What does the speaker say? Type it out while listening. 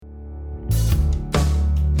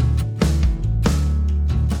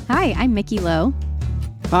Hi, I'm Mickey Lowe.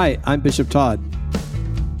 Hi, I'm Bishop Todd.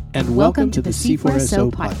 And welcome to the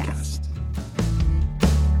C4SO podcast.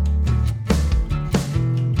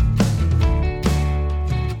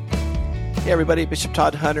 Hey everybody, Bishop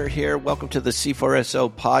Todd Hunter here. Welcome to the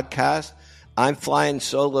C4SO podcast. I'm flying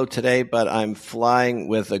solo today, but I'm flying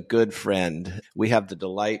with a good friend. We have the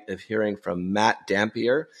delight of hearing from Matt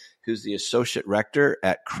Dampier, who's the Associate Rector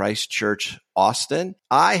at Christ Church, Austin.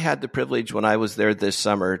 I had the privilege when I was there this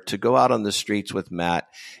summer to go out on the streets with Matt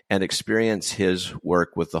and experience his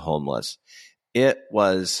work with the homeless. It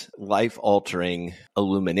was life-altering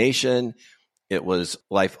illumination. It was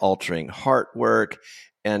life-altering heart work.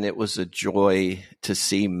 And it was a joy to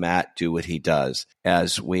see Matt do what he does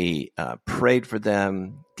as we prayed for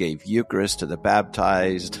them, gave Eucharist to the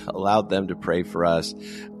baptized, allowed them to pray for us.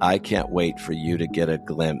 I can't wait for you to get a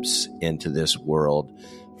glimpse into this world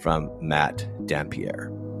from Matt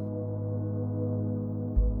Dampier.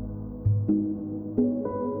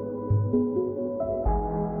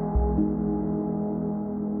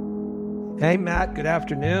 Hey, Matt, good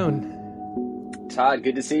afternoon. Todd,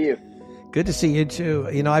 good to see you. Good to see you too.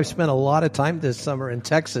 You know, I've spent a lot of time this summer in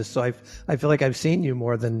Texas, so I feel like I've seen you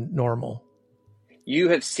more than normal.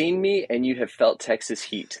 You have seen me and you have felt Texas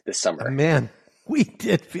heat this summer. Man, we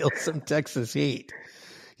did feel some Texas heat.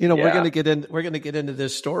 You know, we're going to get into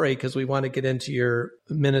this story because we want to get into your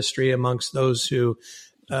ministry amongst those who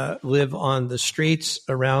live on the streets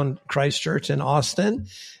around Christ Church in Austin.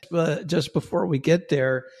 But just before we get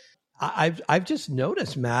there, I've just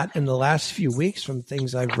noticed, Matt, in the last few weeks from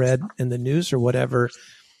things I've read in the news or whatever,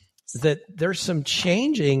 that there's some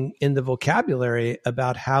changing in the vocabulary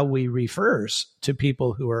about how we refers to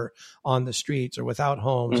people who are on the streets or without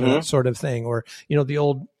homes or that sort of thing. Or, you know, the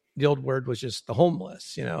old word was just the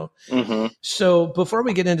homeless, you know. So before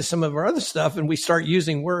we get into some of our other stuff and we start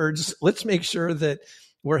using words, let's make sure that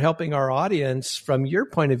we're helping our audience from your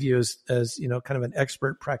point of view as you know, kind of an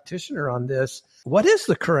expert practitioner on this. What is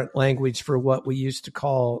the current language for what we used to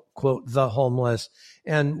call, quote, the homeless?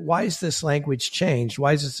 And why is this language changed?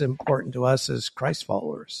 Why is this important to us as Christ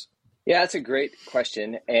followers? Yeah, that's a great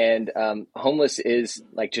question. And homeless is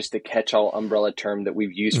like just the catch-all umbrella term that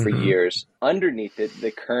we've used for years. Underneath it,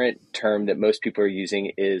 the current term that most people are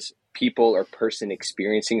using is people or person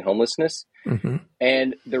experiencing homelessness.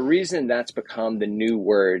 And the reason that's become the new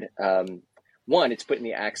word, one, it's putting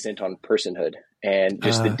the accent on personhood and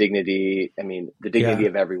just the dignity, the dignity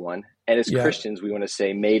of everyone. And as Christians, we want to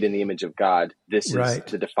say made in the image of God. This is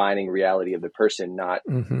the defining reality of the person, not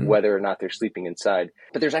whether or not they're sleeping inside.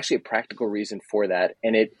 But there's actually a practical reason for that.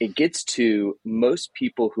 And it gets to most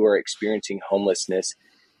people who are experiencing homelessness.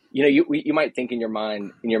 You know, you might think in your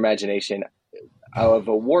mind, in your imagination, of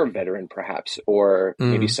a war veteran, perhaps, or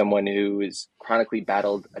maybe someone who is chronically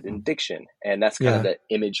battled an addiction. And that's kind of the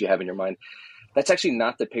image you have in your mind. That's actually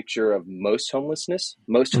not the picture of most homelessness.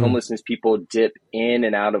 Most homelessness people dip in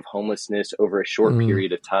and out of homelessness over a short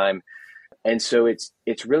period of time. And so it's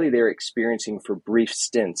really they're experiencing for brief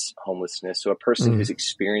stints homelessness. So a person who's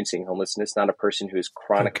experiencing homelessness, not a person who is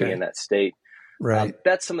chronically in that state. Right.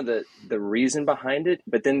 That's some of the reason behind it.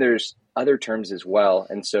 But then there's other terms as well.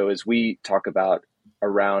 And so as we talk about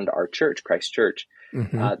around our church, Christ Church,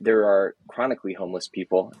 there are chronically homeless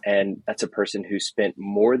people. And that's a person who spent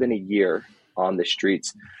more than a year on the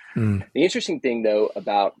streets. The interesting thing, though,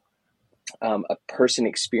 about a person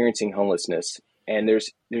experiencing homelessness, and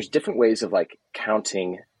there's different ways of like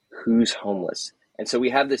counting who's homeless. And so we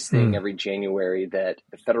have this thing every January that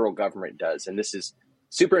the federal government does. And this is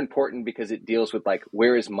super important because it deals with like,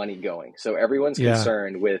 where is money going? So everyone's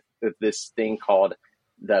concerned with this thing called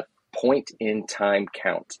the point in time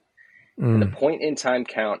count. And the point in time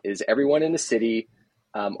count is everyone in the city,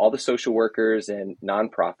 all the social workers and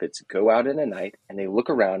nonprofits go out in the night and they look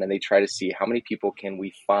around and they try to see how many people can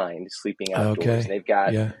we find sleeping outdoors. And they've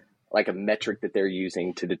got like a metric that they're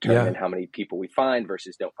using to determine how many people we find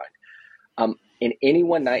versus don't find. In any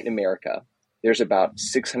one night in America, there's about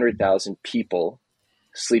 600,000 people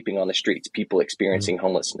sleeping on the streets, people experiencing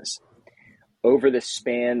homelessness. Over the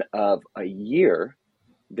span of a year,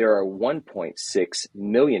 there are 1.6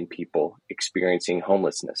 million people experiencing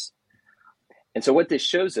homelessness. And so what this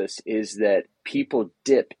shows us is that people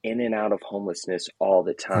dip in and out of homelessness all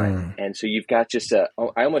the time. And so you've got just I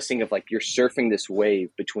almost think of like you're surfing this wave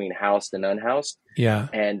between housed and unhoused.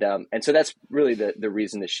 And so that's really the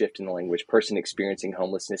reason the shift in the language, person experiencing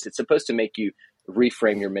homelessness. It's supposed to make you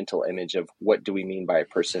reframe your mental image of what do we mean by a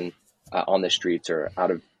person on the streets or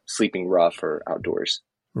out of sleeping rough or outdoors.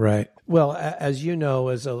 Right. Well, as you know,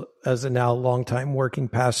 as a now longtime working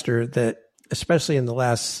pastor, that especially in the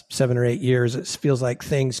last 7 or 8 years, it feels like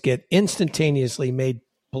things get instantaneously made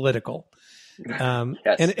political. Yes.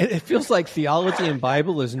 And it feels like theology and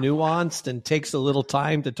Bible is nuanced and takes a little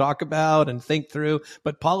time to talk about and think through.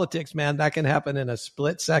 But politics, man, that can happen in a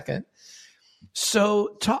split second.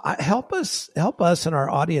 So help us and our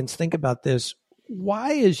audience think about this.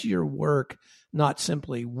 Why is your work not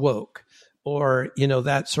simply woke, or,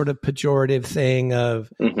 that sort of pejorative thing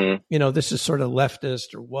of, this is sort of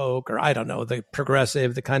leftist or woke, or I don't know, the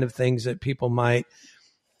progressive, the kind of things that people might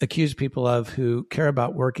accuse people of who care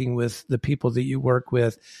about working with the people that you work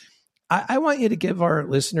with. I want you to give our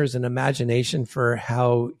listeners an imagination for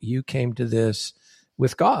how you came to this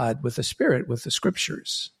with God, with the Spirit, with the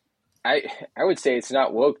Scriptures. I would say it's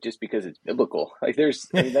not woke just because it's biblical. Like that's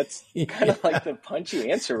kind of like the punchy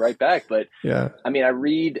answer right back. But yeah, I mean, I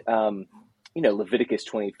read, Leviticus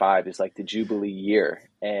 25 is like the Jubilee year.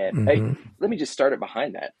 And let me just start it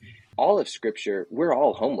behind that. All of Scripture, we're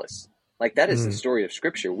all homeless. Like that is the story of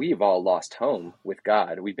Scripture. We have all lost home with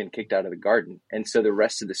God. We've been kicked out of the garden. And so the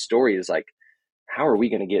rest of the story is like, how are we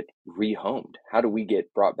going to get rehomed? How do we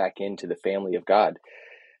get brought back into the family of God?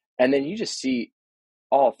 And then you just see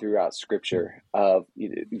all throughout Scripture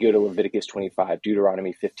you go to Leviticus 25,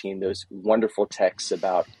 Deuteronomy 15, those wonderful texts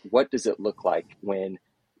about what does it look like when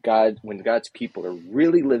God's people are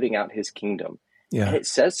really living out his kingdom. Yeah. And it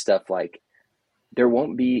says stuff like, there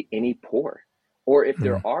won't be any poor. Or if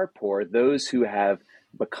there are poor, those who have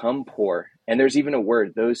become poor, and there's even a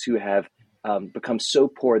word, those who have become so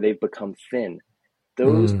poor they've become thin,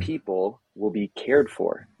 those people will be cared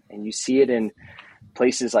for. And you see it in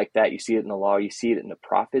places like that. You see it in the law. You see it in the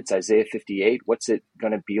prophets. Isaiah 58. What's it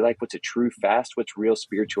going to be like? What's a true fast? What's real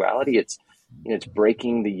spirituality? It's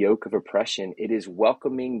breaking the yoke of oppression. It is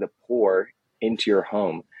welcoming the poor into your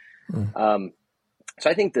home. So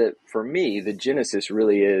I think that for me, the genesis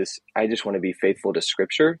really is, I just want to be faithful to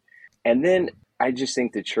Scripture. And then I just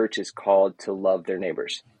think the church is called to love their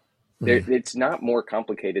neighbors. It's not more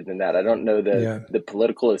complicated than that. I don't know the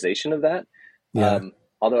politicalization of that.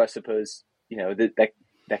 Although I suppose,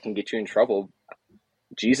 that can get you in trouble.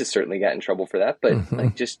 Jesus certainly got in trouble for that. But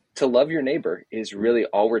like just to love your neighbor is really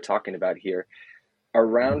all we're talking about here.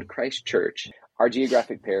 Around Christ Church, our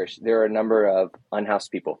geographic parish, there are a number of unhoused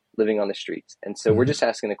people living on the streets. And so we're just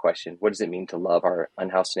asking the question, what does it mean to love our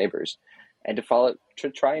unhoused neighbors? And to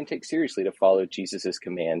try and take seriously to follow Jesus's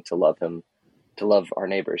command to love him, to love our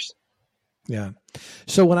neighbors. Yeah.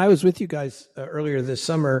 So when I was with you guys earlier this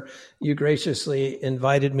summer, you graciously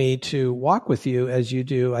invited me to walk with you, as you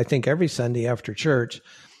do, I think, every Sunday after church,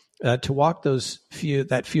 to walk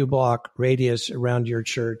that few block radius around your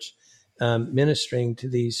church, ministering to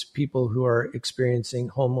these people who are experiencing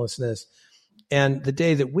homelessness. And the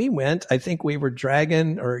day that we went, I think we were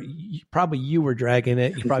dragging, or probably you were dragging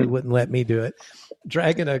it. You probably wouldn't let me do it.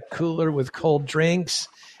 Dragging a cooler with cold drinks.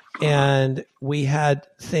 And we had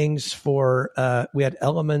things we had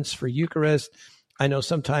elements for Eucharist. I know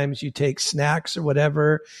sometimes you take snacks or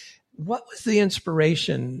whatever. What was the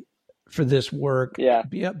inspiration for this work? Yeah.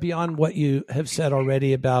 Beyond what you have said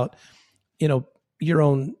already about, your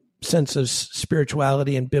own sense of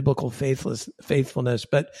spirituality and biblical faithfulness.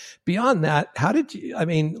 But beyond that,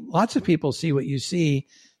 lots of people see what you see.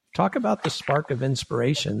 Talk about the spark of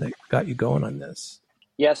inspiration that got you going on this.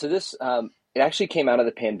 Yeah. So this, it actually came out of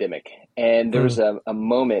the pandemic, and there was a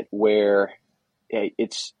moment where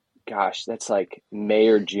that's like May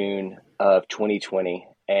or June of 2020.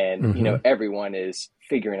 And, everyone is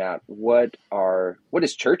figuring out what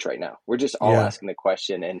is church right now? We're just all asking the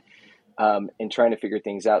question and trying to figure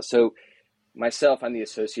things out. So myself, I'm the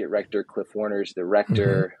associate rector, Cliff Warner's the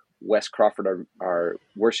rector, Wes Crawford, our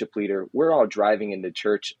worship leader. We're all driving into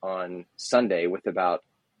church on Sunday with about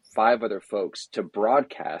 5 other folks to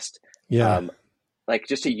broadcast like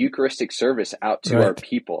just a Eucharistic service out to our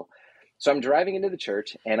people. So I'm driving into the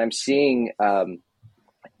church and I'm seeing we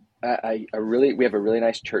have a really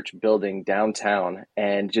nice church building downtown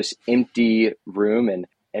and just empty room, and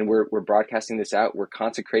we're broadcasting this out. We're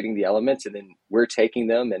consecrating the elements, and then we're taking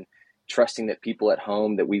them and trusting that people at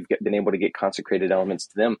home, that we've been able to get consecrated elements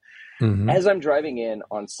to them. As I'm driving in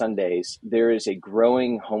on Sundays, there is a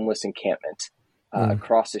growing homeless encampment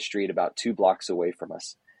across the street about 2 blocks away from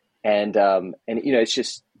us. And it's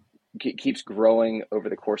just keeps growing over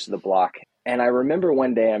the course of the block. And I remember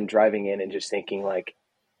one day I'm driving in and just thinking like,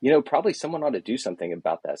 probably someone ought to do something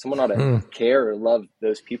about that. Someone ought to care or love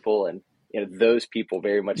those people. And, those people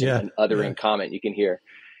very much an othering comment you can hear.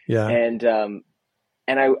 Yeah. And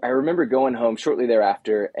I remember going home shortly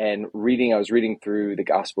thereafter and I was reading through the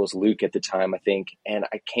Gospels, Luke at the time, I think, and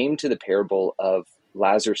I came to the parable of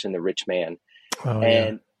Lazarus and the rich man.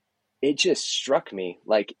 It just struck me,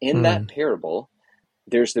 like in that parable,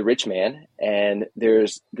 there's the rich man, and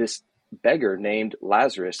there's this beggar named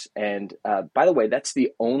Lazarus. And by the way, that's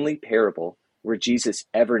the only parable where Jesus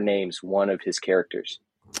ever names one of his characters.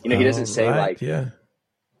 He doesn't say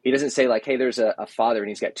he doesn't say like, hey, there's a father and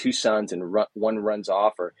he's got two sons and one runs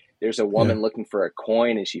off, or there's a woman looking for a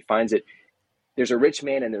coin and she finds it. There's a rich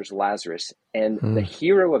man and there's Lazarus, and the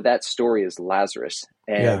hero of that story is Lazarus.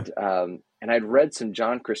 And I'd read some,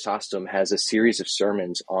 John Chrysostom has a series of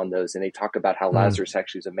sermons on those, and they talk about how Lazarus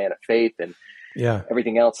actually is a man of faith and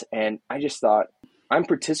everything else. And I just thought, I'm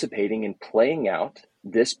participating in playing out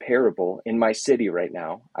this parable in my city right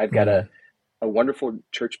now. I've got a wonderful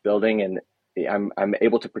church building, and I'm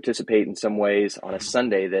able to participate in some ways on a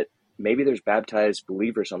Sunday that maybe there's baptized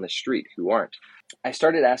believers on the street who aren't. I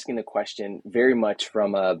started asking the question very much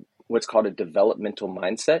from what's called a developmental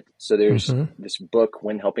mindset. So there's this book,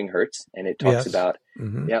 When Helping Hurts, and it talks about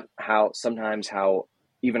how sometimes how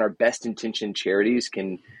even our best intentioned charities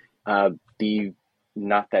can be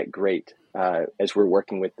not that great as we're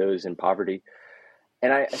working with those in poverty.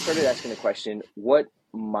 And I started asking the question, what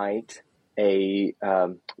might a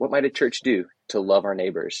church do to love our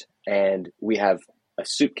neighbors? And we have a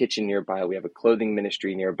soup kitchen nearby. We have a clothing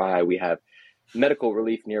ministry nearby. We have medical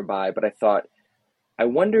relief nearby. But I thought, I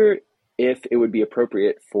wonder if it would be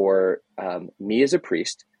appropriate for me as a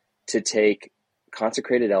priest to take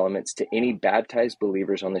consecrated elements to any baptized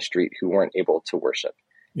believers on the street who weren't able to worship.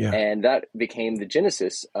 Yeah. And that became the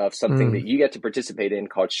genesis of something that you get to participate in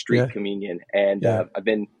called street communion. And I've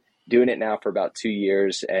been doing it now for about 2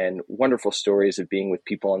 years, and wonderful stories of being with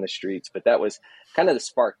people on the streets. But that was kind of the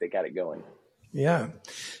spark that got it going. Yeah.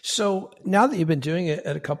 So now that you've been doing it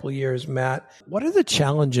at a couple of years, Matt, what are the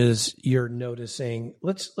challenges you're noticing?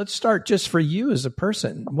 Let's start just for you as a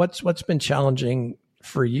person. What's been challenging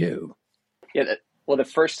for you? Yeah. Well, the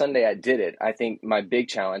first Sunday I did it, I think my big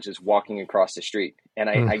challenge is walking across the street. And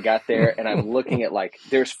I got there and I'm looking at, like,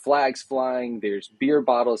 there's flags flying, there's beer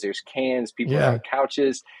bottles, there's cans, people are on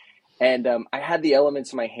couches. And I had the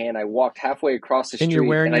elements in my hand. I walked halfway across the street. And you're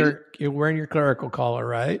wearing your clerical collar,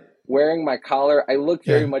 right? Wearing my collar. I looked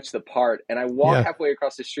very much the part. And I walked halfway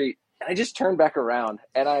across the street and I just turned back around.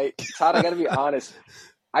 And Todd, I got to be honest,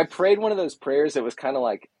 I prayed one of those prayers that was kind of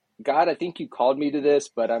like, God, I think you called me to this,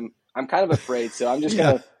 but I'm kind of afraid. So I'm just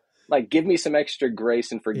going to, like, give me some extra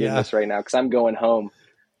grace and forgiveness right now, because I'm going home,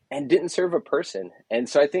 and didn't serve a person. And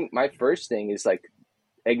so I think my first thing is, like,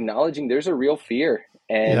 acknowledging there's a real fear.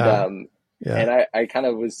 And and I kind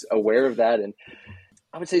of was aware of that. And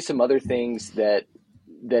I would say some other things that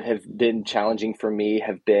have been challenging for me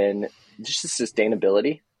have been just the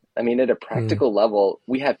sustainability. I mean, at a practical level,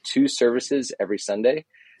 we have 2 services every Sunday.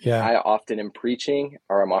 Yeah. I often am preaching,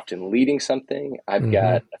 or I'm often leading something. I've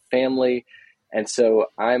got a family. And so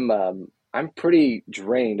I'm pretty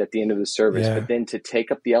drained at the end of the service, but then to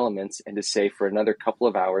take up the elements and to say, for another couple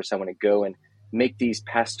of hours, I want to go and make these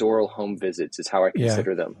pastoral home visits, is how I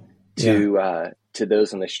consider them, to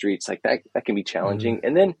those on the streets. Like that can be challenging.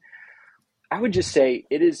 And then I would just say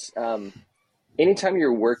it is, anytime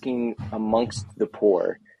you're working amongst the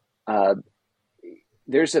poor,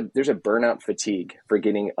 there's a burnout fatigue for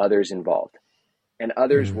getting others involved, and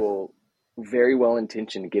others will very well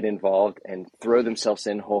intentioned get involved and throw themselves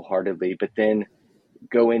in wholeheartedly, but then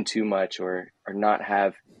go in too much or not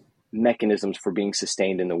have mechanisms for being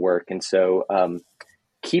sustained in the work. And so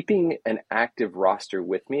keeping an active roster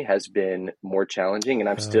with me has been more challenging. And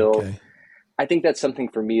I'm still, I think that's something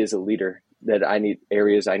for me as a leader, that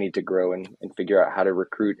areas I need to grow and figure out how to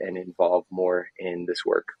recruit and involve more in this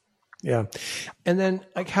work. Yeah. And then,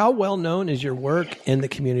 like, how well known is your work in the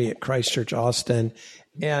community at Christ Church Austin?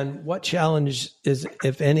 And what challenge is,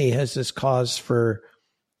 if any, has this caused for,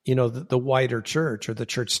 the wider church or the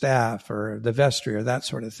church staff or the vestry or that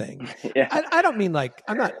sort of thing? Yeah. I don't mean, like,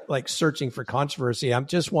 I'm not, like, searching for controversy. I'm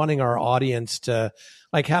just wanting our audience to,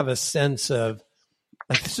 like, have a sense of,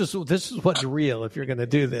 like, this is what's real if you're going to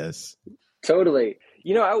do this. Totally.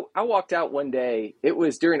 I walked out one day, it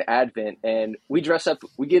was during Advent, and we dress up,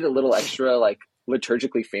 we get a little extra, like,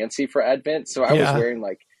 liturgically fancy for Advent. So I was wearing,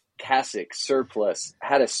 like, cassock, surplice,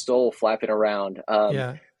 had a stole flapping around.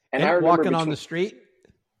 And I remember walking on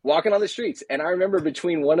the streets. And I remember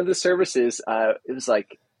between one of the services, it was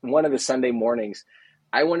like one of the Sunday mornings,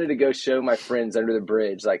 I wanted to go show my friends under the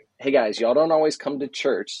bridge, like, hey guys, y'all don't always come to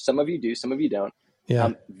church. Some of you do, some of you don't.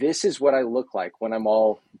 Yeah. This is what I look like when I'm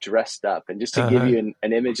all dressed up, and just to give you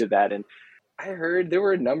an image of that. And I heard there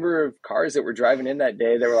were a number of cars that were driving in that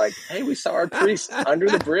day that were like, hey, we saw our priest under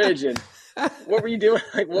the bridge, and what were you doing?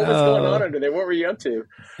 Like, what was going on under there? What were you up to?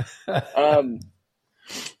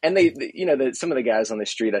 And some of the guys on the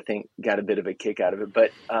street, I think, got a bit of a kick out of it.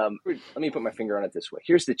 But let me put my finger on it this way.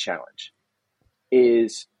 Here's the challenge: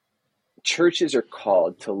 is churches are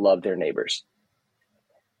called to love their neighbors,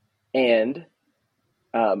 and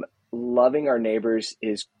loving our neighbors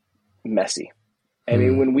is messy. I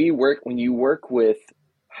mean, when you work with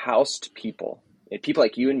housed people, people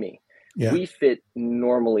like you and me, we fit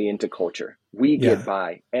normally into culture. We get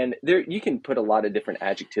by. And there, you can put a lot of different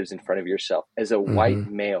adjectives in front of yourself. As a white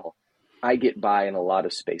male, I get by in a lot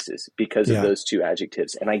of spaces because of those two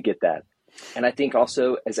adjectives. And I get that. And I think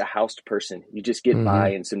also as a housed person, you just get by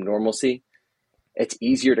in some normalcy. It's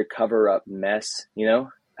easier to cover up mess, you know?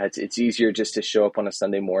 It's easier just to show up on a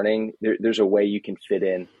Sunday morning. There's a way you can fit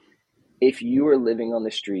in. If you are living on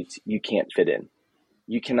the streets, you can't fit in.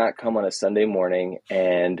 You cannot come on a Sunday morning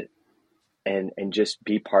and just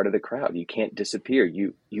be part of the crowd. You can't disappear.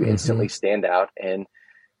 You instantly stand out, and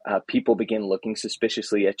people begin looking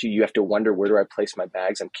suspiciously at you. You have to wonder, where do I place my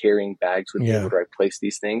bags? I'm carrying bags with me. Where do I place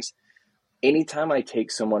these things? Anytime I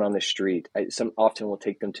take someone on the street, often will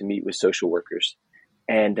take them to meet with social workers.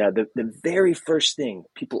 And the very first thing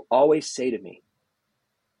people always say to me,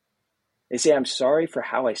 they say, "I'm sorry for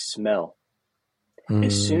how I smell."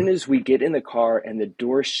 As soon as we get in the car and the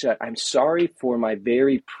door's shut, "I'm sorry for my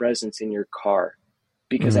very presence in your car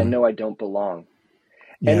because I know I don't belong."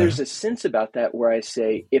 And there's a sense about that where I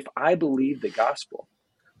say, if I believe the gospel,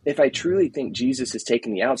 if I truly think Jesus is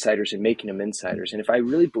taking the outsiders and making them insiders, and if I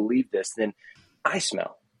really believe this, then I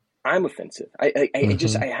smell. I'm offensive. I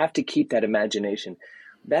have to keep that imagination.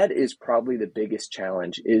 That is probably the biggest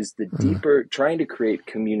challenge, is the deeper trying to create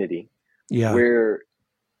community where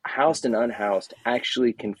housed and unhoused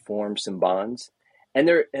actually can form some bonds. And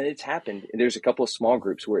it's happened. There's a couple of small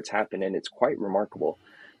groups where it's happened, and it's quite remarkable.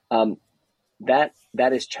 That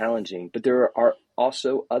is challenging, but there are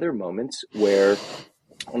also other moments where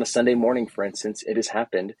on a Sunday morning, for instance, it has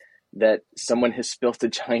happened that someone has spilt a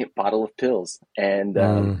giant bottle of pills, and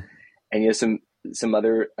some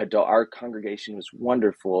other adult, our congregation was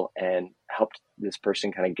wonderful and helped this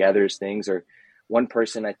person kind of gather his things. Or one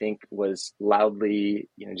person, I think, was loudly,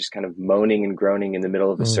 just kind of moaning and groaning in the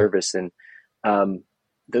middle of the service. And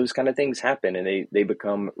those kind of things happen, and they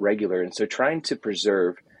become regular. And so trying to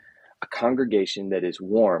preserve a congregation that is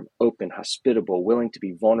warm, open, hospitable, willing to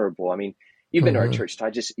be vulnerable. I mean, you've been to our church,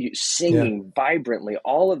 Todd, just singing vibrantly,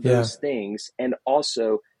 all of those things, and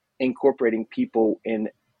also incorporating people in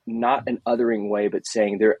not an othering way, but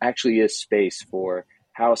saying there actually is space for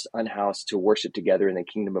housed, unhoused to worship together in the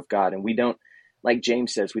kingdom of God. And we don't, like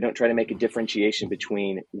James says, we don't try to make a differentiation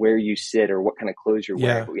between where you sit or what kind of clothes you're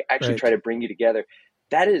wearing, but we actually try to bring you together.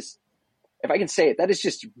 That is, if I can say it, that is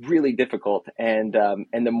just really difficult. And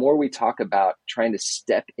the more we talk about trying to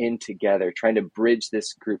step in together, trying to bridge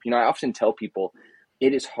this group, I often tell people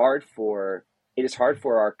it is hard for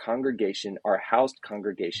our congregation, our housed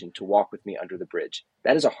congregation, to walk with me under the bridge.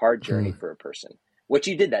 That is a hard journey for a person. What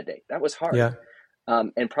you did that day, that was hard.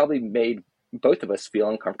 And probably made both of us feel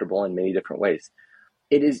uncomfortable in many different ways.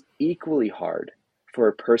 It is equally hard for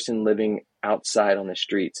a person living outside on the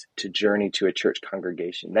streets to journey to a church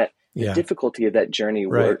congregation. The difficulty of that journey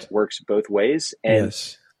works both ways. And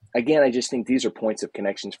again, I just think these are points of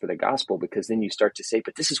connections for the gospel, because then you start to say,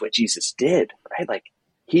 but this is what Jesus did, right? Like,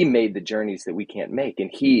 he made the journeys that we can't make, and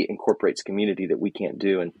he incorporates community that we can't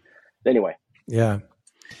do. And anyway.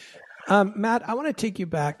 Matt, I want to take you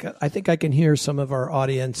back. I think I can hear some of our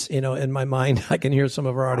audience, in my mind, I can hear some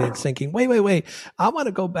of our audience thinking, wait. I want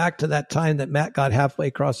to go back to that time that Matt got halfway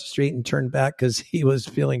across the street and turned back because he was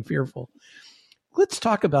feeling fearful. Let's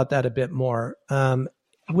talk about that a bit more,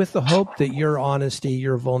 with the hope that your honesty,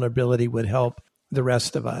 your vulnerability would help the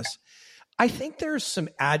rest of us. I think there's some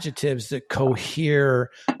adjectives that cohere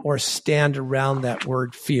or stand around that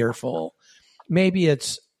word fearful. Maybe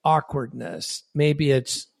it's awkwardness. Maybe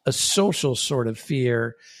it's a social sort of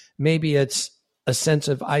fear. Maybe it's a sense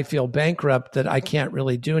of, I feel bankrupt, that I can't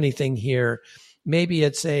really do anything here. Maybe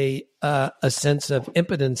it's a sense of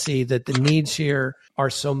impotency, that the needs here are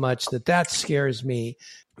so much that scares me.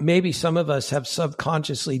 Maybe some of us have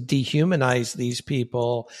subconsciously dehumanized these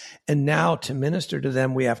people, and now to minister to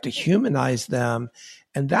them, we have to humanize them.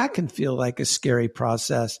 And that can feel like a scary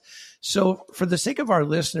process. So for the sake of our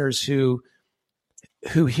listeners who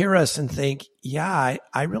hear us and think, I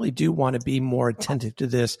really do want to be more attentive to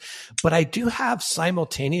this, but I do have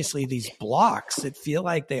simultaneously these blocks that feel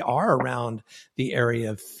like they are around the area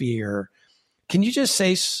of fear. Can you just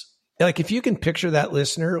say, like, if you can picture that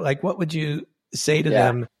listener, like, what would you say to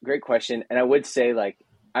them? Great question. And I would say, like,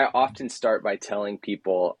 I often start by telling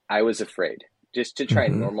people I was afraid, just to try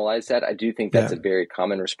and normalize that. I do think that's a very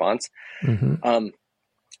common response.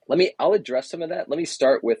 I'll address some of that. Let me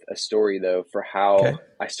start with a story though, for how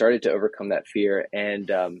I started to overcome that fear.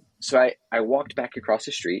 And so I walked back across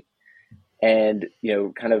the street and,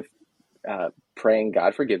 kind of praying,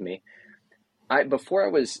 God, forgive me. Before I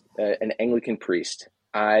was an Anglican priest,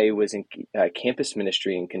 I was in campus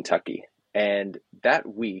ministry in Kentucky. And that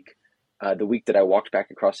week, the week that I walked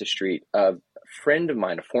back across the street, a friend of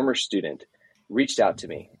mine, a former student, reached out to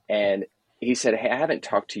me and he said, hey, I haven't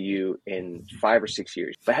talked to you in 5 or 6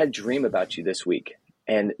 years, but I had a dream about you this week.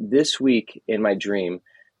 And this week in my dream,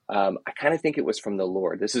 I kind of think it was from the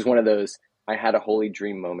Lord. This is one of those, I had a holy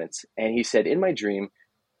dream moments. And he said, in my dream,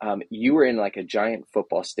 you were in like a giant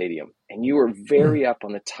football stadium and you were very up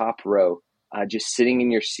on the top row, just sitting in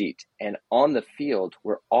your seat. And on the field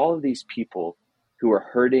were all of these people who were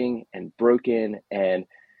hurting and broken. And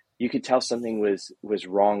you could tell something was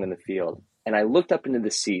wrong in the field. And I looked up into the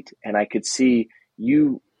seat and I could see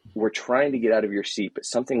you were trying to get out of your seat, but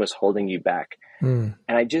something was holding you back. And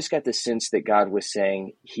I just got the sense that God was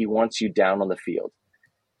saying he wants you down on the field.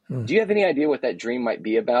 Do you have any idea what that dream might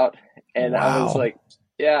be about? And I was like,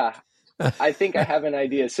 yeah, I think I have an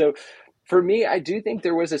idea. So for me, I do think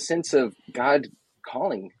there was a sense of God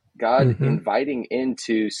calling, God inviting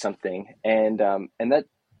into something. And that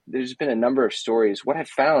there's been a number of stories. What I've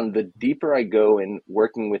found, the deeper I go in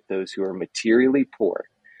working with those who are materially poor,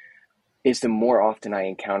 is the more often I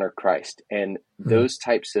encounter Christ. And those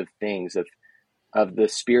types of things of the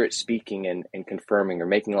Spirit speaking and confirming or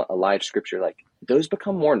making alive Scripture, like those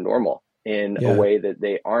become more normal in a way that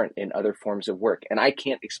they aren't in other forms of work. And I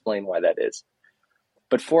can't explain why that is.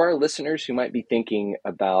 But for our listeners who might be thinking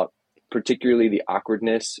about particularly the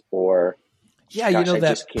awkwardness or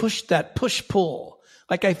that push pull.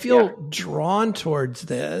 Like I feel drawn towards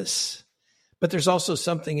this, but there's also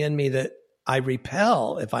something in me that I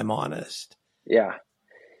repel, if I'm honest. Yeah.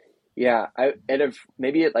 Yeah.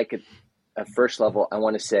 Maybe at like a first level, I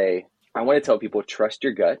want to tell people, trust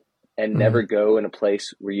your gut and never go in a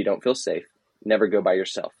place where you don't feel safe. Never go by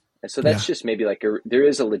yourself. And so that's just maybe like there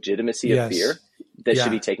is a legitimacy of fear that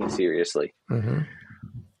should be taken seriously.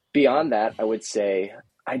 Beyond that, I would say,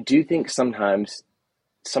 I do think sometimes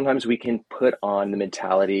we can put on the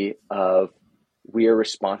mentality of we are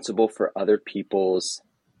responsible for other people's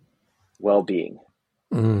well-being.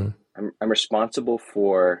 I'm responsible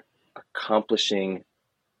for accomplishing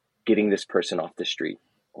getting this person off the street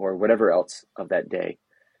or whatever else of that day.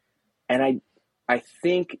 And I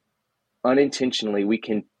think unintentionally we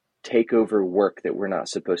can take over work that we're not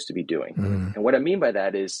supposed to be doing. And what I mean by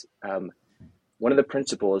that is one of the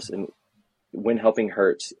principles in When Helping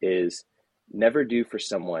Hurts is never do for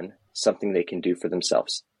someone something they can do for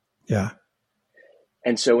themselves. Yeah.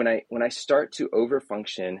 And so when I start to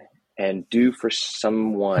overfunction and do for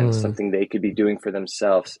someone something they could be doing for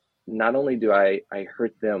themselves, not only do I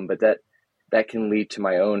hurt them, but that can lead to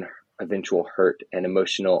my own eventual hurt and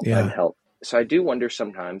emotional unhealth. So I do wonder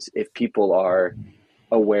sometimes if people are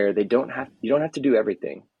aware you don't have to do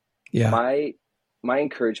everything. Yeah. My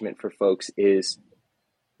encouragement for folks is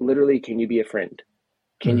literally, can you be a friend?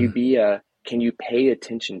 Can you pay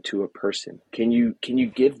attention to a person? Can you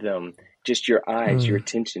give them just your eyes, your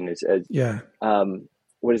attention?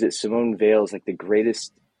 What is it? Simone Veil's like the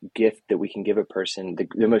greatest gift that we can give a person.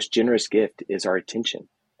 The most generous gift is our attention.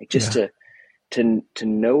 Like just to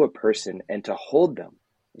know a person and to hold them,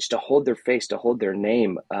 just to hold their face, to hold their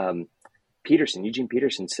name. Eugene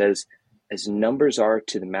Peterson says, as numbers are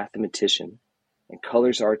to the mathematician and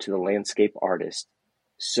colors are to the landscape artist,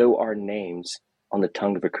 so are names on the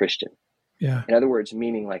tongue of a Christian. Yeah. In other words,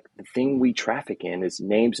 meaning like the thing we traffic in is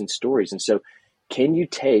names and stories. And so can you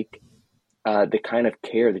take the kind of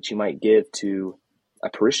care that you might give to a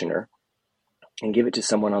parishioner and give it to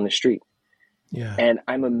someone on the street? Yeah. And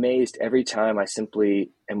I'm amazed every time I simply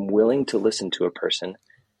am willing to listen to a person.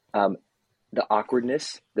 The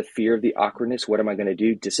awkwardness, the fear of the awkwardness, what am I going to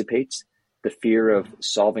do, dissipates. The fear of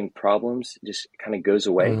solving problems just kind of goes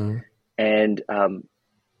away. And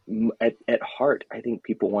at heart, I think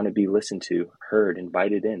people want to be listened to, heard,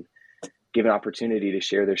 invited in, given opportunity to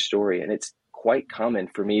share their story. And it's quite common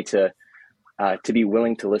for me to be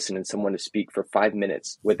willing to listen and someone to speak for 5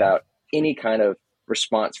 minutes without any kind of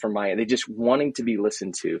response from my end. They just wanting to be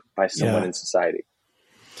listened to by someone in society.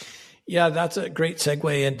 Yeah, that's a great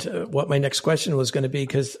segue into what my next question was going to be,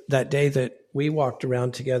 because that day that we walked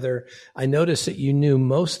around together, I noticed that you knew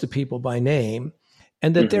most of the people by name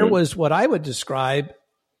and that there was what I would describe,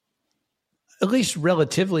 at least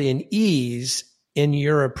relatively, an ease in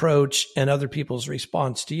your approach and other people's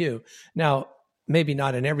response to you. Now, maybe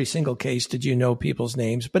not in every single case did you know people's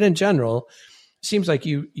names, but in general, it seems like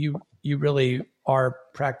you really are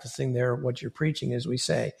practicing there what you're preaching, as we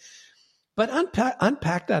say. But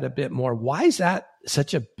unpack that a bit more. Why is that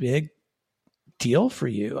such a big deal for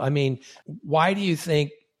you? I mean, why do you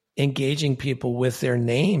think engaging people with their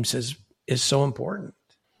names is so important?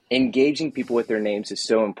 Engaging people with their names is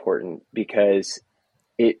so important because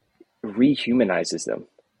it rehumanizes them,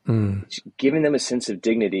 giving them a sense of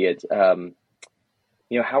dignity. It's,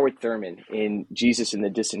 Howard Thurman in Jesus and the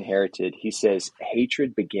Disinherited, he says,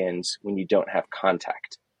 hatred begins when you don't have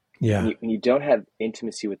contact. Yeah. When you don't have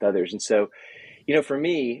intimacy with others. And so, for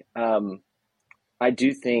me, I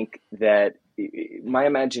do think that my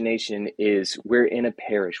imagination is we're in a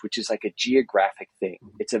parish, which is like a geographic thing.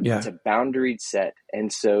 It's a boundaried set.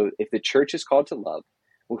 And so if the church is called to love,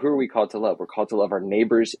 well, who are we called to love? We're called to love our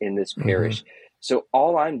neighbors in this parish. So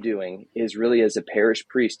all I'm doing is really, as a parish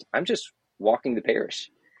priest, I'm just walking the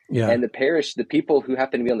parish. Yeah. And the parish, the people who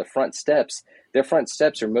happen to be on the front steps, their front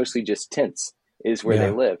steps are mostly just tents, is where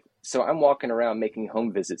they live. So I'm walking around making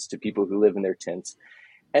home visits to people who live in their tents.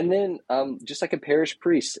 And then just like a parish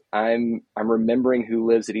priest, I'm remembering who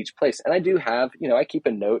lives at each place. And I do have, I keep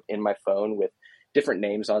a note in my phone with different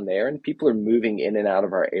names on there, and people are moving in and out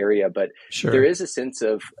of our area. But there is a sense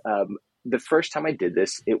of the first time I did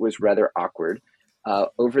this, it was rather awkward.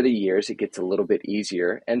 Over the years, it gets a little bit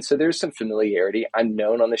easier. And so there's some familiarity. I'm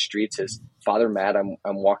known on the streets as Father Matt. I'm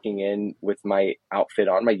walking in with my outfit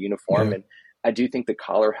on, my uniform. And I do think the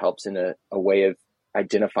collar helps in a way of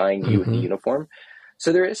identifying you with the uniform.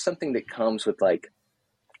 So there is something that comes with, like,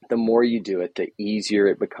 the more you do it, the easier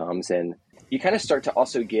it becomes. And you kind of start to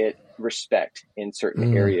also get respect in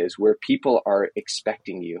certain areas where people are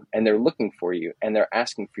expecting you and they're looking for you and they're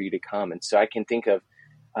asking for you to come. And so I can think of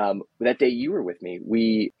that day you were with me.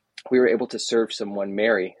 We were able to serve someone,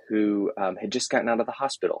 Mary, who had just gotten out of the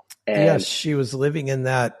hospital. And yes, she was living in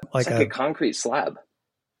that like a concrete slab.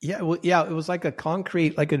 Yeah, it was like a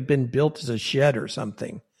concrete, like it had been built as a shed or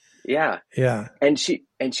something. Yeah. Yeah. And she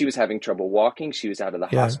was having trouble walking. She was out of the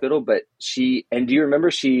hospital, but do you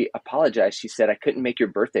remember she apologized? She said, I couldn't make your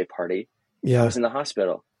birthday party. I was in the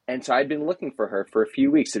hospital. And so I'd been looking for her for a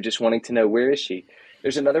few weeks of just wanting to know, where is she?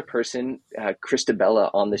 There's another person,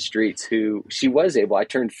 Christabella on the streets, who I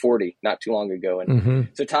turned 40 not too long ago. And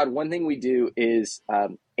so Todd, one thing we do is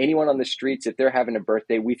anyone on the streets, if they're having a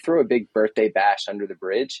birthday, we throw a big birthday bash under the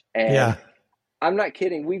bridge. And I'm not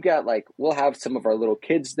kidding. We've got we'll have some of our little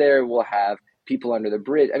kids there. We'll have people under the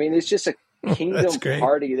bridge. I mean, it's just a kingdom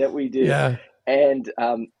party that we do. Yeah. And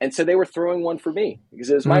so they were throwing one for me because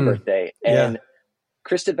it was my birthday. And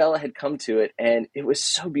Christabella had come to it, and it was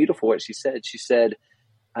so beautiful what she said. She said,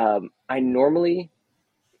 I normally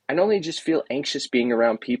just feel anxious being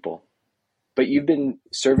around people, but you've been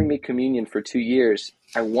serving me communion for 2 years.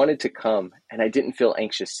 I wanted to come, and I didn't feel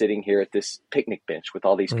anxious sitting here at this picnic bench with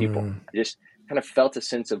all these people. I just kind of felt a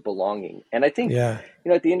sense of belonging. And I think, at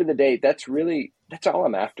the end of the day, that's all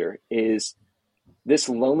I'm after, is this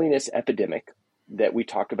loneliness epidemic that we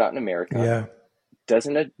talk about in America. Yeah.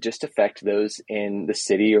 Doesn't it just affect those in the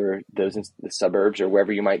city or those in the suburbs or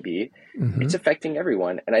wherever you might be? It's affecting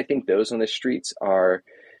everyone. And I think those on the streets are,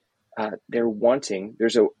 they're wanting,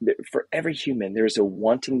 for every human, there's a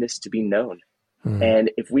wantingness to be known.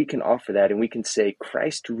 And if we can offer that and we can say,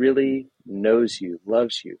 Christ really knows you,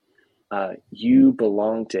 loves you, you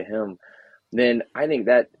belong to him, then I think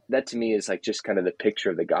that to me is like just kind of the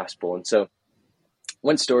picture of the gospel. And so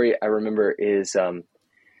one story I remember is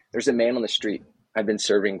there's a man on the street I've been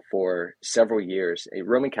serving for several years, a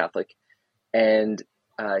Roman Catholic, and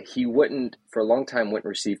he for a long time wouldn't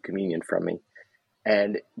receive communion from me,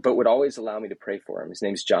 but would always allow me to pray for him. His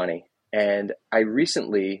name's Johnny. And I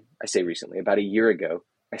say recently, about a year ago,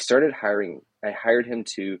 I hired him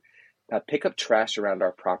to pick up trash around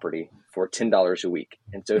our property for $10 a week.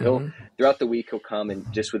 And so throughout the week, he'll come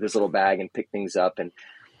and just with his little bag and pick things up. And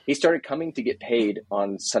he started coming to get paid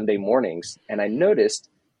on Sunday mornings. And I noticed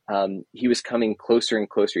he was coming closer and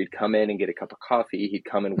closer. He'd come in and get a cup of coffee. He'd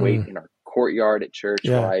come and wait in our courtyard at church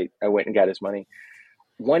while I went and got his money.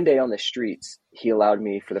 One day on the streets, he allowed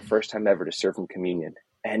me for the first time ever to serve him communion.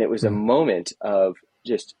 And it was a moment of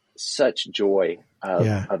just such joy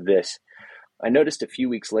of this. I noticed a few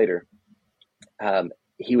weeks later,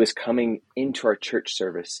 he was coming into our church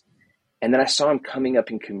service. And then I saw him coming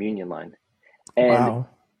up in communion line. And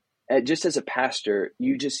just as a pastor,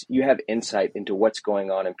 you have insight into what's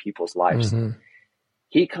going on in people's lives.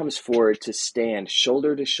 He comes forward to stand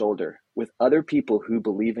shoulder to shoulder with other people who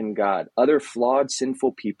believe in God, other flawed,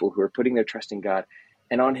 sinful people who are putting their trust in God.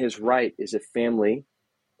 And on his right is a family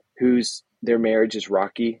their marriage is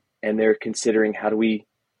rocky, and they're considering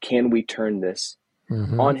can we turn this?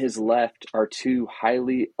 On his left are two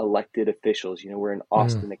highly elected officials. We're in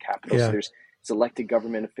Austin, the capital. Yeah. So there's elected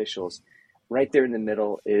government officials. Right there in the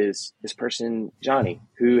middle is this person, Johnny,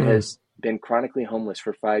 who has been chronically homeless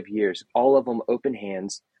for 5 years. All of them open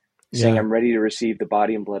hands, saying, I'm ready to receive the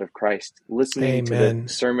body and blood of Christ, listening to the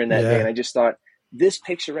sermon that day. And I just thought, this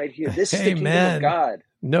picture right here, this is the kingdom of God.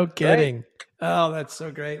 No kidding. Right? Oh, that's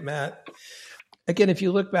so great, Matt. Again, if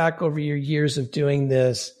you look back over your years of doing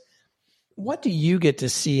this, what do you get to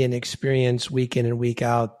see and experience week in and week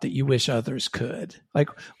out that you wish others could? Like,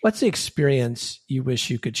 what's the experience you wish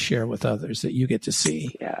you could share with others that you get to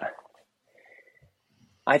see? Yeah.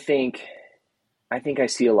 I think I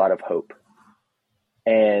see a lot of hope.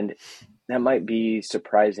 And that might be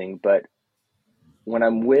surprising, but when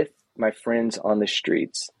I'm with my friends on the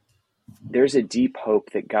streets, there's a deep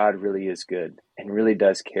hope that God really is good and really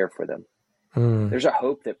does care for them. There's a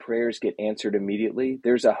hope that prayers get answered immediately.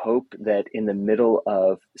 There's a hope that in the middle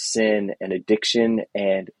of sin and addiction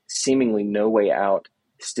and seemingly no way out,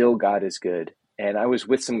 still God is good. And I was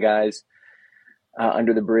with some guys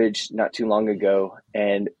under the bridge not too long ago,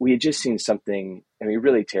 and we had just seen something,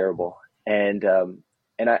 really terrible. And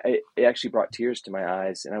it actually brought tears to my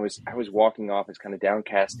eyes. And I was walking off as kind of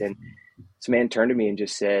downcast, and this man turned to me and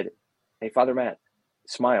just said, "Hey, Father Matt,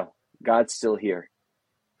 smile. God's still here."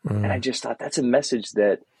 And I just thought that's a message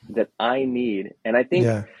that I need. And I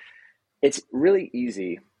think it's really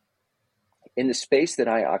easy in the space that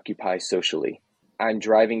I occupy socially. I'm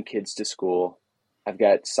driving kids to school. I've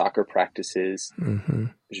got soccer practices.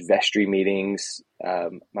 There's vestry meetings.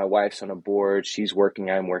 My wife's on a board. She's working.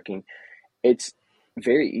 I'm working. It's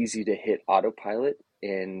very easy to hit autopilot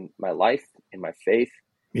in my life, in my faith.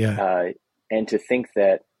 And to think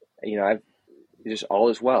that, I've just all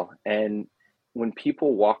is well. And when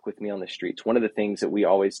people walk with me on the streets, one of the things that we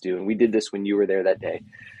always do, and we did this when you were there that day,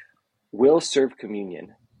 we'll serve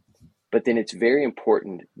communion, but then it's very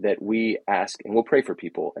important that we ask, and we'll pray for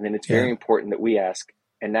people. And then it's very important that we ask,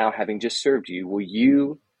 and now having just served you, will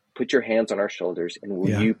you put your hands on our shoulders and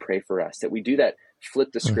will you pray for us? That we do that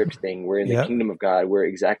flip the script thing where in the kingdom of God, we're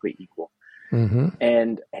exactly equal.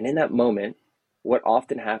 And in that moment, what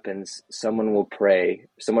often happens, someone will pray,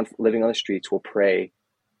 someone living on the streets will pray,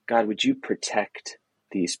 God, would you protect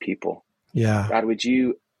these people? God, would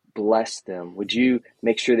you bless them? Would you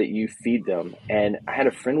make sure that you feed them? And I had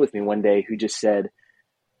a friend with me one day who just said,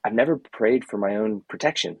 I've never prayed for my own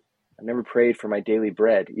protection. I've never prayed for my daily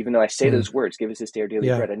bread. Even though I say those words, give us this day our daily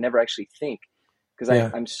bread, I never actually think,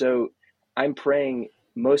 because I'm praying,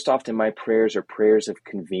 most often my prayers are prayers of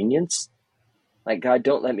convenience. Like, God,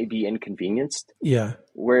 don't let me be inconvenienced.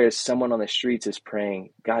 Whereas someone on the streets is praying,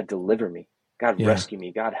 God, deliver me. God, rescue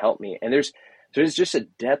me. God, help me. And there's just a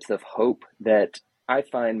depth of hope that I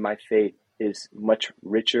find my faith is much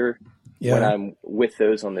richer when I'm with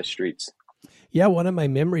those on the streets. One of my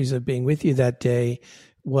memories of being with you that day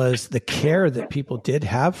was the care that people did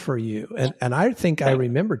have for you. And I think I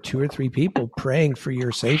remember 2 or 3 people praying for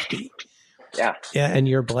your safety. And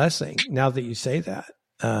your blessing, now that you say that.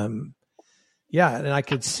 And I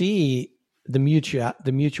could see the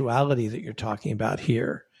mutuality that you're talking about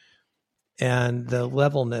here. And the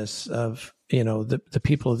levelness of, the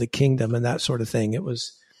people of the kingdom and that sort of thing. It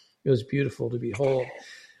was beautiful to behold.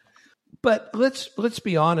 But let's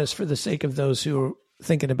be honest, for the sake of those who are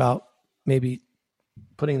thinking about maybe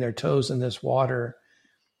putting their toes in this water,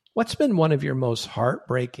 what's been one of your most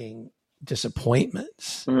heartbreaking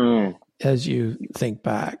disappointments as you think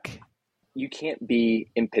back? You can't be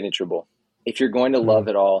impenetrable. If you're going to love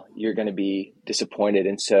it all, you're going to be disappointed.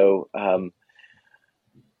 And so,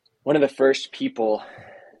 one of the first people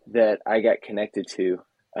that I got connected to,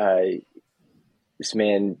 this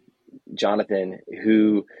man, Jonathan,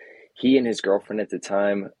 who he and his girlfriend at the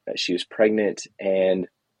time, she was pregnant, and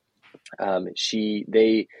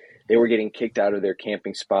they were getting kicked out of their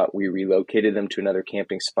camping spot. We relocated them to another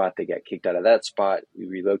camping spot. They got kicked out of that spot. We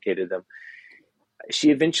relocated them.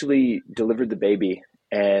 She eventually delivered the baby,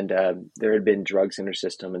 and there had been drugs in her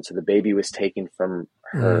system. And so the baby was taken from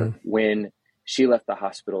her. When she left the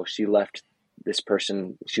hospital, she left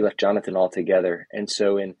Jonathan altogether. And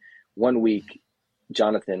so in 1 week,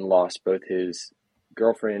 Jonathan lost both his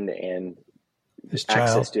girlfriend and his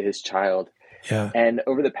access to his child. And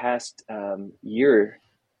over the past year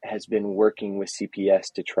has been working with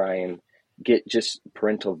CPS to try and get just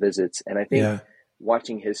parental visits. And I think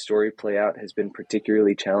watching his story play out has been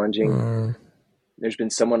particularly challenging. There's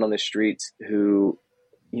been someone on the streets who,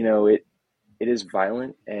 it is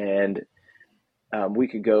violent, and we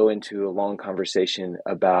could go into a long conversation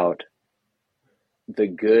about the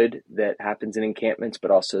good that happens in encampments,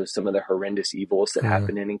 but also some of the horrendous evils that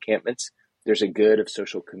happen in encampments. there's a good of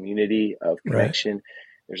social community, of connection. Right.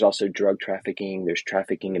 There's also drug trafficking. There's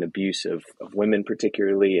trafficking and abuse of women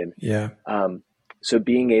particularly. And so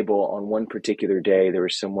being able, on one particular day, there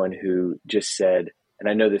was someone who just said, and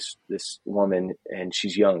I know this woman, and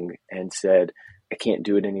she's young, and said, I can't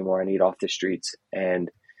do it anymore. I need off the streets. And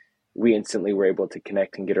we instantly were able to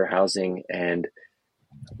connect and get her housing. And,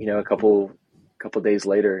 a couple days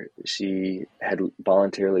later, she had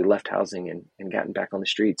voluntarily left housing and gotten back on the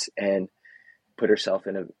streets and put herself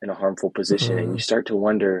in a harmful position. And you start to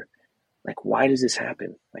wonder, like, why does this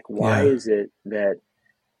happen? Like, why is it that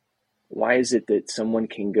someone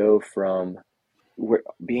can go from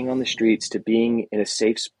being on the streets to being in a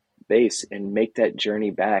safe space and make that journey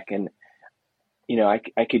back? And,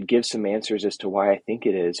 I could give some answers as to why I think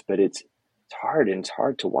it is, but it's hard, and it's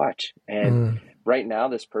hard to watch. And right now,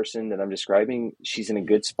 this person that I'm describing, she's in a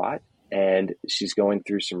good spot, and she's going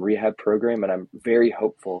through some rehab program, and I'm very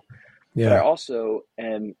hopeful. But I also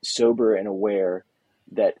am sober and aware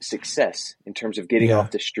that success in terms of getting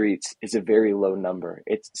off the streets is a very low number.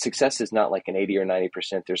 Success is not like an 80 or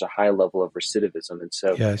 90%. There's a high level of recidivism. And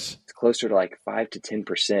so it's closer to like 5 to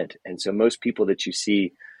 10%. And so most people that you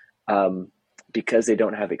see, because they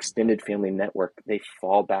don't have extended family network, they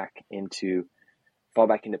fall back into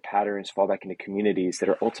patterns, fall back into communities that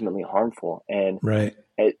are ultimately harmful. And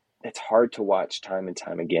it's hard to watch time and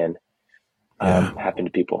time again happen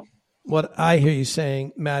to people. What I hear you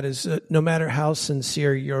saying, Matt, is no matter how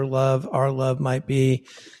sincere your love, our love might be,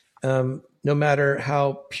 no matter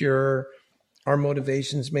how pure our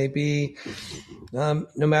motivations may be, no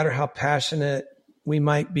matter how passionate we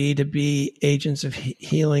might be to be agents of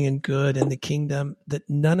healing and good in the kingdom, that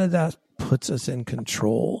none of that puts us in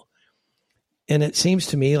control. And it seems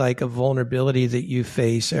to me like a vulnerability that you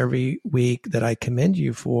face every week that I commend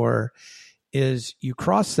you for is you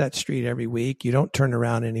cross that street every week. You don't turn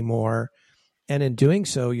around anymore. And in doing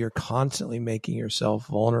so, you're constantly making yourself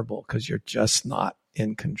vulnerable because you're just not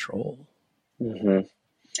in control. Mm-hmm.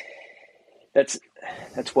 That's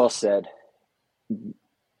well said.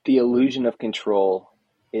 The illusion of control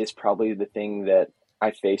is probably the thing that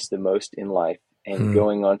I face the most in life. And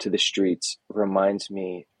going onto the streets reminds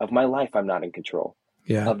me of my life. I'm not in control.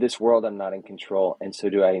 Of this world, I'm not in control. And so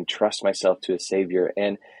do I entrust myself to a savior?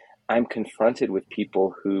 And I'm confronted with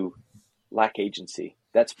people who lack agency.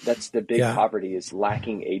 That's the big poverty, is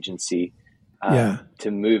lacking agency to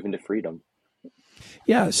move into freedom.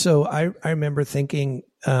 Yeah. So I remember thinking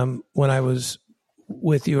when I was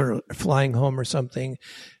with you or flying home or something,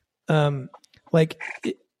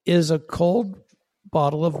 is a cold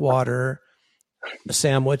bottle of water, a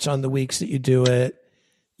sandwich on the weeks that you do it,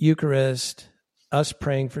 Eucharist, us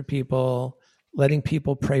praying for people, letting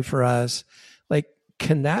people pray for us,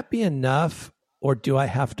 can that be enough, or do I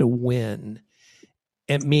have to win?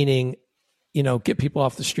 And meaning, get people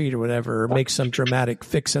off the street or whatever, or make some dramatic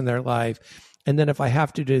fix in their life. And then if I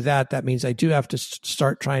have to do that, that means I do have to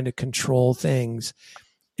start trying to control things.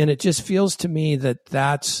 And it just feels to me that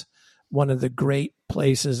that's one of the great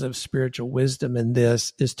places of spiritual wisdom in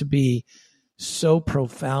this, is to be so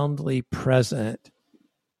profoundly present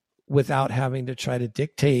without having to try to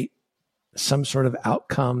dictate some sort of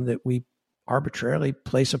outcome that we arbitrarily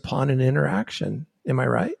place upon an interaction. Am I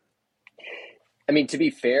right? I mean, to be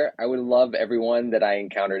fair, I would love everyone that I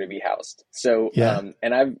encounter to be housed. So,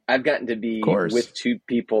 and I've gotten to be with two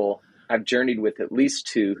people. I've journeyed with at least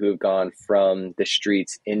two who have gone from the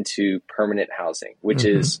streets into permanent housing, which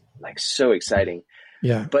is so exciting.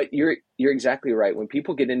 Yeah. But you're exactly right. When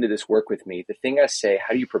people get into this work with me, the thing I say,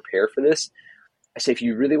 how do you prepare for this? I say, if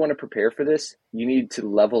you really want to prepare for this, you need to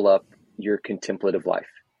level up your contemplative life.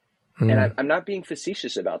 And I'm not being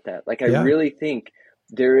facetious about that. I really think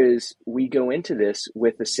we go into this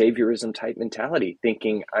with a saviorism type mentality,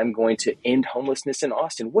 thinking I'm going to end homelessness in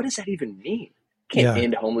Austin. What does that even mean? Can't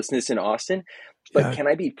end homelessness in Austin, but can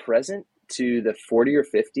I be present to the 40 or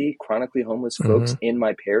 50 chronically homeless folks in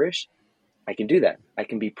my parish? I can do that. I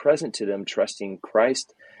can be present to them, trusting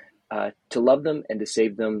Christ to love them and to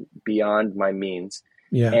save them beyond my means.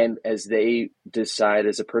 Yeah. And as they decide,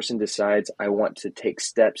 as a person decides, I want to take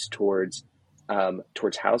steps towards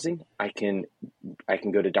housing, I can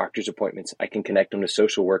go to doctor's appointments. I can connect them to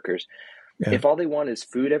social workers. Yeah. If all they want is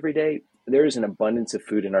food every day, there is an abundance of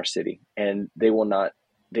food in our city, and they will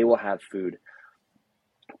have food.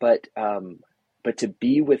 But to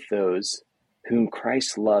be with those whom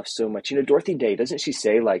Christ loves so much, Dorothy Day, doesn't she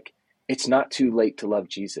say, it's not too late to love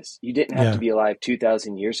Jesus. You didn't have to be alive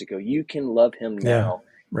 2,000 years ago. You can love him now.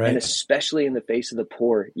 Right. And especially in the face of the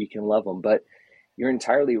poor, you can love him. But you're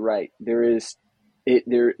entirely right. There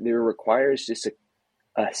requires just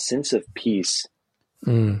a sense of peace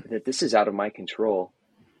that this is out of my control.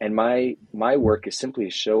 And my work is simply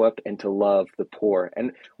to show up and to love the poor.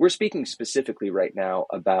 And we're speaking specifically right now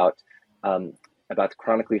about the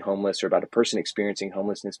chronically homeless or about a person experiencing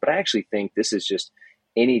homelessness. But I actually think this is just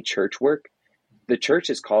any church work. The church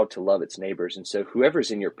is called to love its neighbors. And so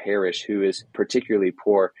whoever's in your parish who is particularly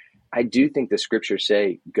poor, I do think the scriptures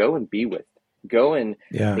say, go and be with, go and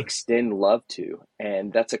extend love to.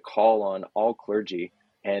 And that's a call on all clergy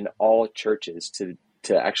and all churches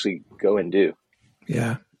to actually go and do.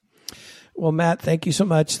 Yeah. Well, Matt, thank you so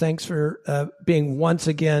much. Thanks for being once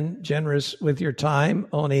again generous with your time,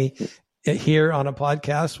 only here on a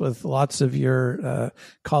podcast with lots of your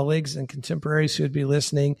colleagues and contemporaries who would be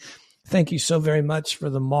listening. Thank you so very much for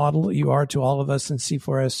the model you are to all of us in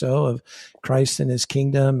C4SO of Christ and his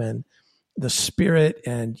kingdom and the Spirit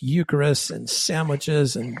and Eucharist and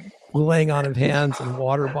sandwiches and laying on of hands and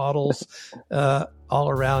water bottles all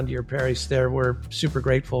around your parish there. We're super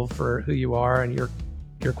grateful for who you are and your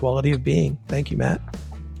quality of being. Thank you, Matt.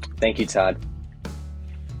 Thank you, Todd.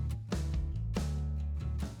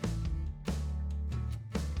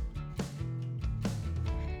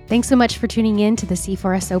 Thanks so much for tuning in to the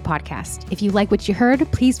C4SO podcast. If you like what you heard,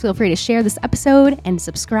 please feel free to share this episode and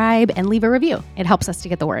subscribe and leave a review. It helps us to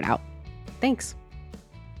get the word out. Thanks.